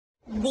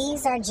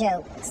These are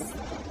jokes.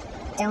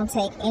 Don't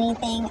take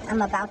anything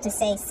I'm about to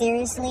say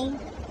seriously.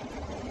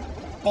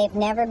 They've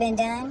never been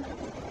done,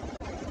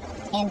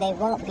 and they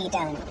won't be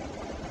done.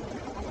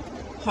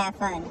 Have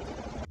fun.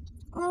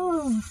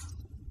 Ooh,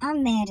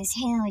 I'm mad as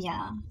hell,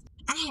 y'all.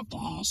 I have to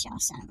ask y'all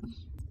something.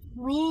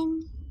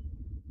 When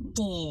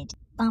did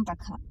bumper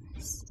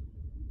cars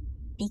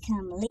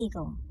become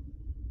legal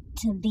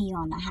to be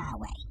on the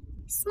highway?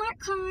 Smart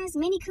cars,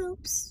 mini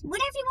coupes,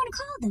 whatever you want to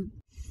call them.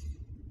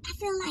 I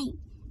feel like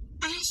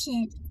I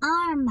should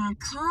arm my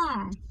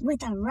car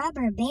with a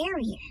rubber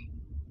barrier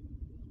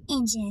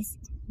and just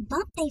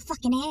bump they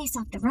fucking ass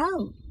off the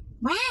road.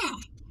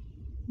 Why?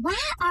 Why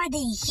are they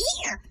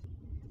here?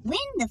 When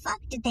the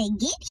fuck did they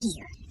get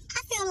here?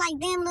 I feel like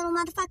them little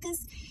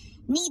motherfuckers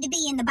need to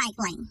be in the bike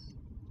lane.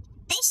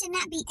 They should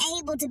not be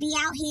able to be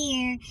out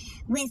here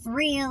with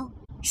real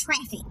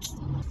traffic.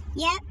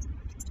 Yep,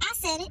 I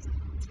said it.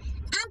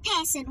 I'm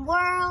passing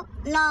world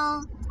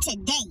law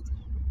today.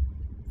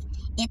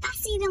 If I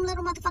see them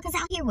little motherfuckers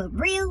out here with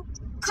real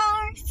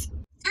cars,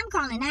 I'm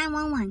calling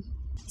 911.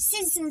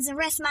 Citizens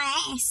arrest my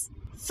ass.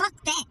 Fuck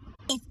that.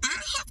 If I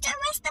have to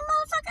arrest them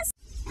motherfuckers,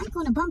 I'm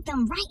gonna bump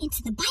them right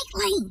into the bike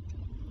lane.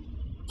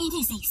 And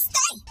they say,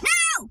 stay!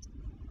 No!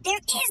 There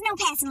is no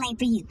passing lane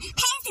for you.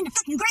 Pass in the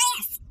fucking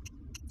grass.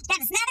 That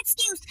is not an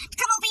excuse to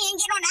come over here and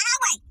get on the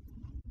highway.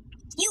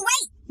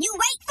 You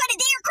wait for the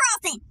deer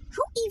crossing.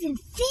 Who even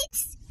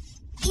fits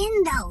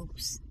in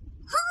those?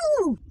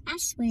 Who? I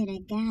swear to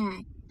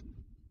God,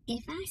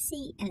 if I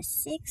see a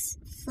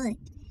 6-foot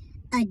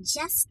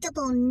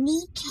adjustable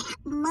kneecap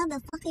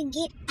motherfucker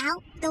get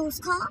out those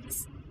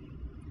cars,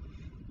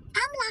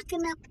 I'm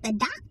locking up the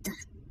doctor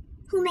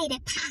who made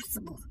it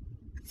possible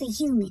for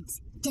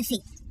humans to fit.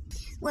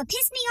 What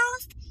pissed me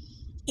off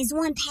is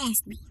one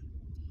passed me.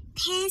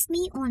 Passed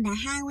me on the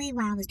highway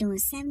while I was doing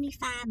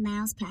 75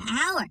 miles per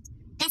hour.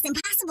 That's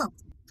impossible.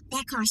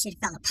 That car should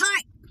have fell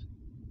apart.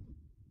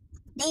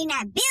 They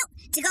not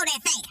built to go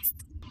that fast.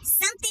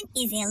 Something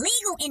is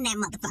illegal in that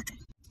motherfucker.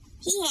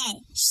 He had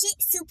shit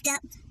souped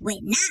up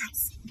with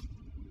knives.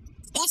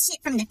 That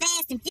shit from the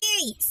Fast and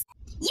Furious.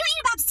 You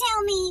ain't about to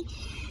tell me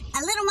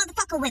a little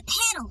motherfucker with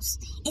pedals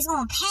is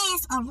gonna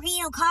pass a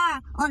real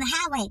car on the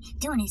highway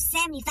doing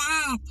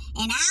 75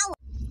 an hour.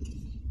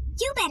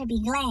 You better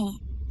be glad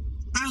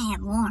I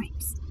have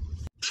warrants.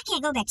 I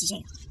can't go back to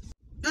jail.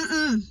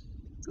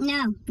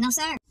 No,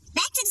 sir.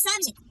 Back to the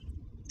subject.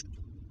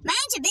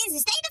 Mind your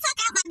business. Stay the fuck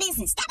out my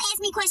business. Stop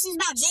asking me questions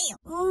about jail.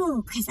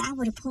 Ooh, cause I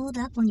would have pulled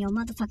up on your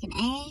motherfucking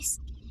ass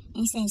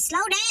and said, slow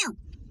down.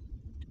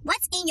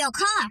 What's in your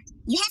car?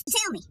 You have to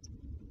tell me.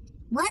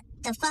 What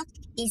the fuck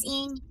is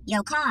in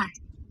your car?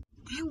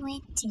 I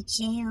went to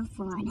jail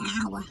for an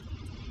hour.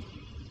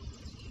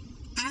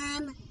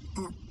 I'm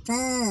a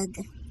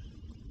thug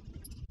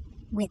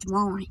with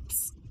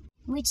warrants,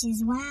 which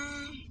is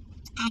why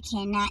I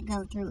cannot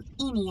go through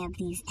any of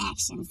these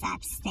actions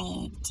I've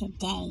said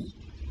today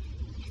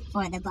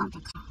for the bumper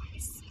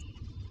cars.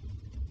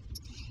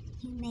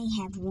 You may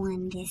have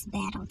won this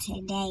battle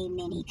today,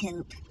 Mini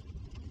Coupe,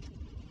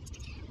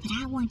 but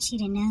I want you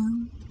to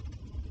know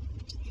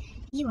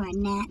you are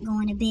not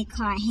going to big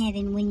car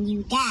heaven when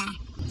you die.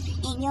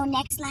 In your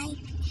next life,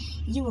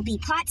 you will be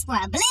parts for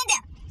a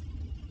blender.